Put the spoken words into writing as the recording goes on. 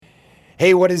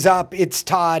Hey, what is up? It's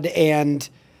Todd, and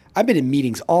I've been in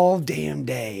meetings all damn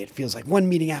day. It feels like one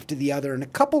meeting after the other, and a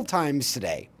couple times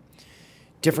today,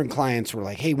 different clients were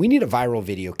like, hey, we need a viral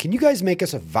video. Can you guys make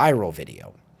us a viral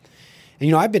video?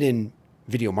 And I've been in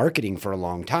video marketing for a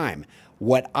long time.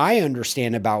 What I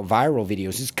understand about viral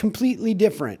videos is completely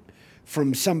different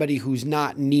from somebody who's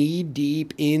not knee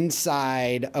deep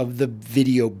inside of the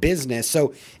video business.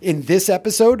 So in this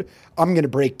episode, I'm going to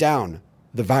break down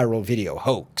the viral video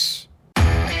hoax.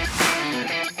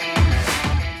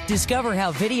 Discover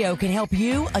how video can help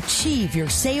you achieve your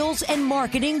sales and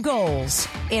marketing goals.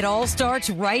 It all starts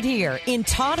right here in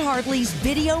Todd Hartley's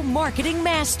Video Marketing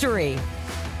Mastery.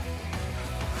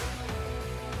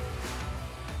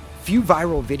 Few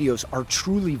viral videos are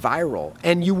truly viral,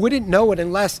 and you wouldn't know it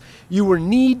unless you were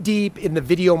knee deep in the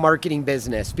video marketing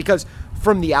business, because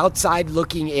from the outside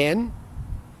looking in,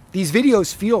 these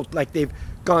videos feel like they've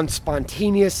gone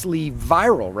spontaneously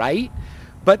viral, right?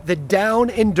 But the down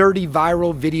and dirty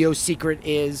viral video secret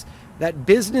is that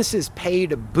businesses pay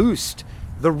to boost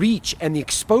the reach and the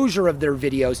exposure of their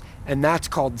videos, and that's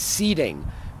called seeding,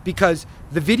 because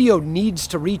the video needs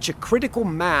to reach a critical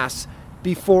mass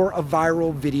before a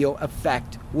viral video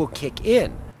effect will kick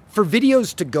in. For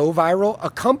videos to go viral, a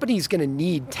company's gonna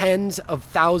need tens of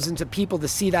thousands of people to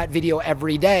see that video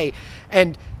every day,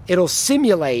 and it'll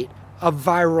simulate a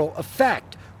viral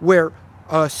effect where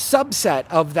a subset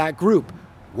of that group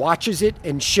watches it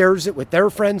and shares it with their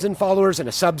friends and followers, and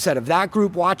a subset of that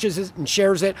group watches it and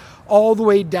shares it all the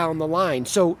way down the line.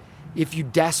 So if you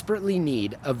desperately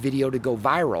need a video to go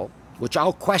viral, which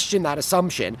I'll question that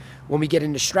assumption when we get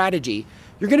into strategy,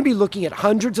 you're going to be looking at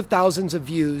hundreds of thousands of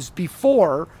views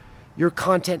before your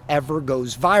content ever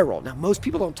goes viral. Now, most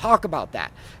people don't talk about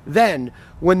that. Then,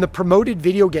 when the promoted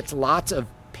video gets lots of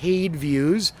paid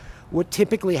views, what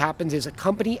typically happens is a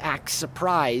company acts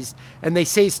surprised and they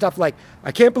say stuff like,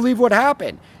 I can't believe what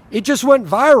happened. It just went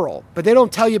viral, but they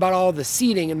don't tell you about all the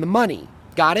seeding and the money.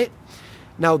 Got it?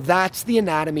 Now, that's the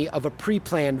anatomy of a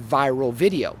pre-planned viral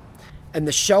video. And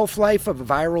the shelf life of a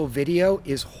viral video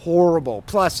is horrible.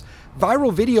 Plus,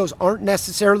 viral videos aren't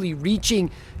necessarily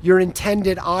reaching your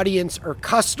intended audience or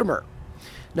customer.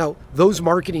 Now, those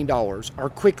marketing dollars are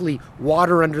quickly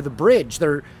water under the bridge.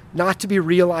 They're not to be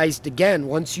realized again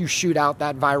once you shoot out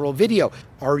that viral video.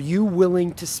 Are you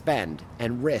willing to spend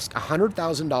and risk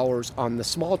 $100,000 on the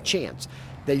small chance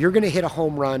that you're going to hit a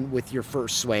home run with your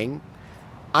first swing?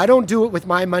 I don't do it with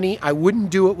my money. I wouldn't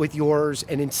do it with yours.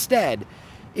 And instead,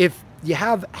 if you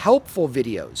have helpful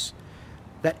videos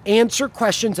that answer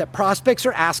questions that prospects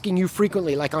are asking you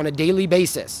frequently, like on a daily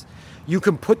basis, you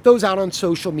can put those out on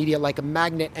social media like a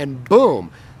magnet, and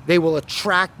boom, they will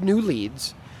attract new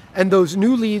leads. And those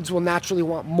new leads will naturally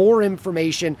want more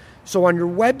information. So on your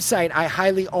website, I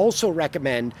highly also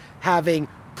recommend having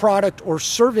product or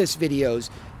service videos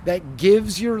that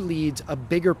gives your leads a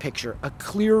bigger picture, a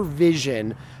clear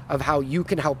vision of how you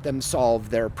can help them solve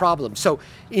their problem. So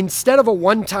instead of a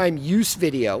one-time use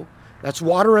video that's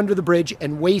water under the bridge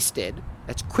and wasted,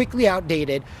 that's quickly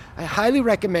outdated, I highly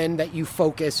recommend that you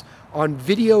focus on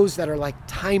videos that are like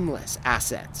timeless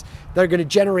assets that are going to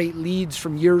generate leads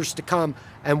from years to come.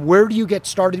 And where do you get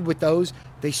started with those?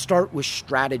 They start with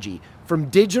strategy. From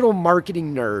digital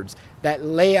marketing nerds that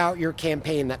lay out your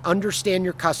campaign, that understand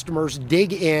your customers,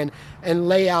 dig in and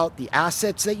lay out the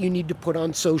assets that you need to put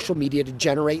on social media to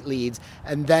generate leads,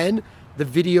 and then the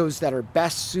videos that are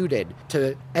best suited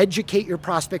to educate your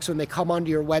prospects when they come onto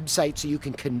your website so you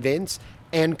can convince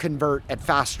and convert at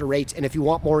faster rates. And if you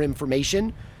want more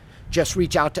information, just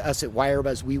reach out to us at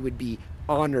Wirebuzz. We would be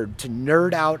honored to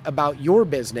nerd out about your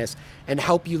business and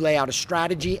help you lay out a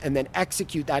strategy and then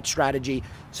execute that strategy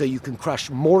so you can crush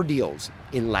more deals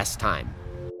in less time.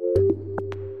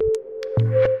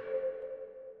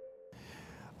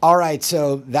 All right,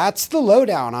 so that's the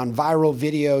lowdown on viral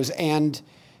videos, and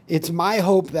it's my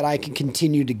hope that I can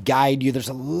continue to guide you. There's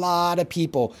a lot of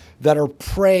people that are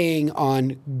preying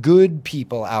on good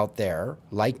people out there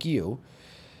like you.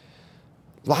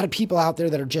 A lot of people out there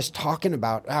that are just talking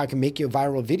about how I can make you a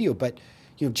viral video. But,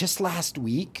 just last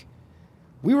week,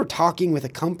 we were talking with a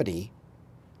company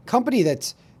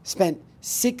that's spent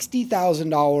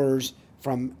 $60,000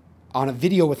 on a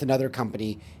video with another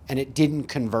company, and it didn't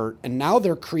convert. And now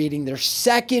they're creating their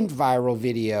second viral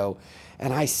video.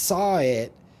 And I saw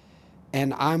it,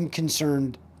 and I'm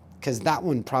concerned because that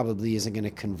one probably isn't going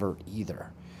to convert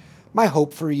either. My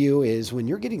hope for you is when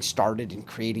you're getting started in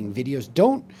creating videos,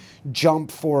 don't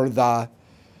jump for the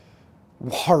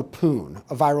harpoon.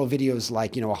 A viral video is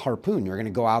like, a harpoon. You're going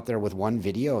to go out there with one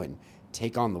video and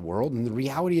take on the world. And the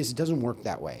reality is it doesn't work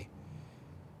that way.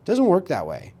 It doesn't work that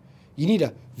way. You need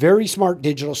a very smart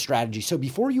digital strategy. So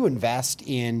before you invest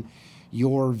in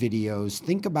your videos,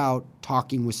 think about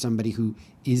talking with somebody who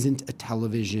isn't a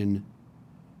television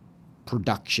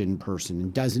production person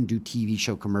and doesn't do TV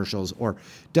show commercials or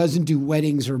doesn't do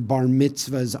weddings or bar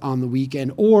mitzvahs on the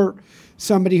weekend, or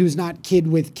somebody who's not kid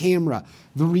with camera.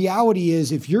 The reality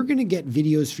is, if you're going to get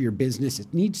videos for your business,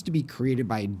 it needs to be created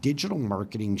by a digital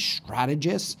marketing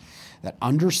strategist that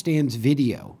understands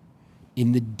video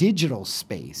in the digital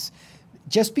space.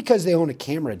 Just because they own a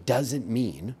camera doesn't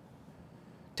mean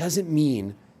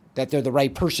that they're the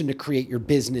right person to create your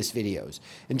business videos.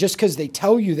 And just because they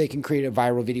tell you they can create a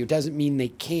viral video doesn't mean they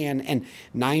can. And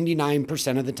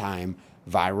 99% of the time,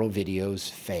 viral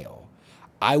videos fail.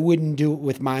 I wouldn't do it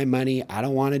with my money. I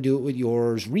don't want to do it with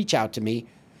yours. Reach out to me.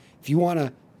 If you want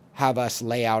to have us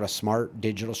lay out a smart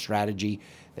digital strategy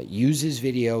that uses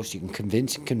video so you can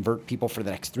convince and convert people for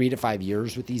the next 3 to 5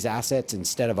 years with these assets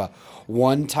instead of a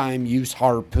one-time use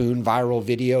harpoon viral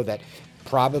video that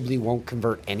probably won't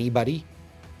convert anybody,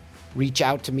 reach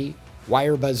out to me.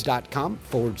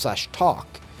 wirebuzz.com/talk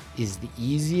is the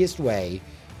easiest way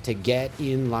to get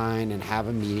in line and have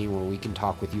a meeting where we can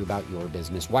talk with you about your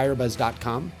business.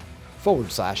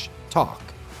 wirebuzz.com/talk.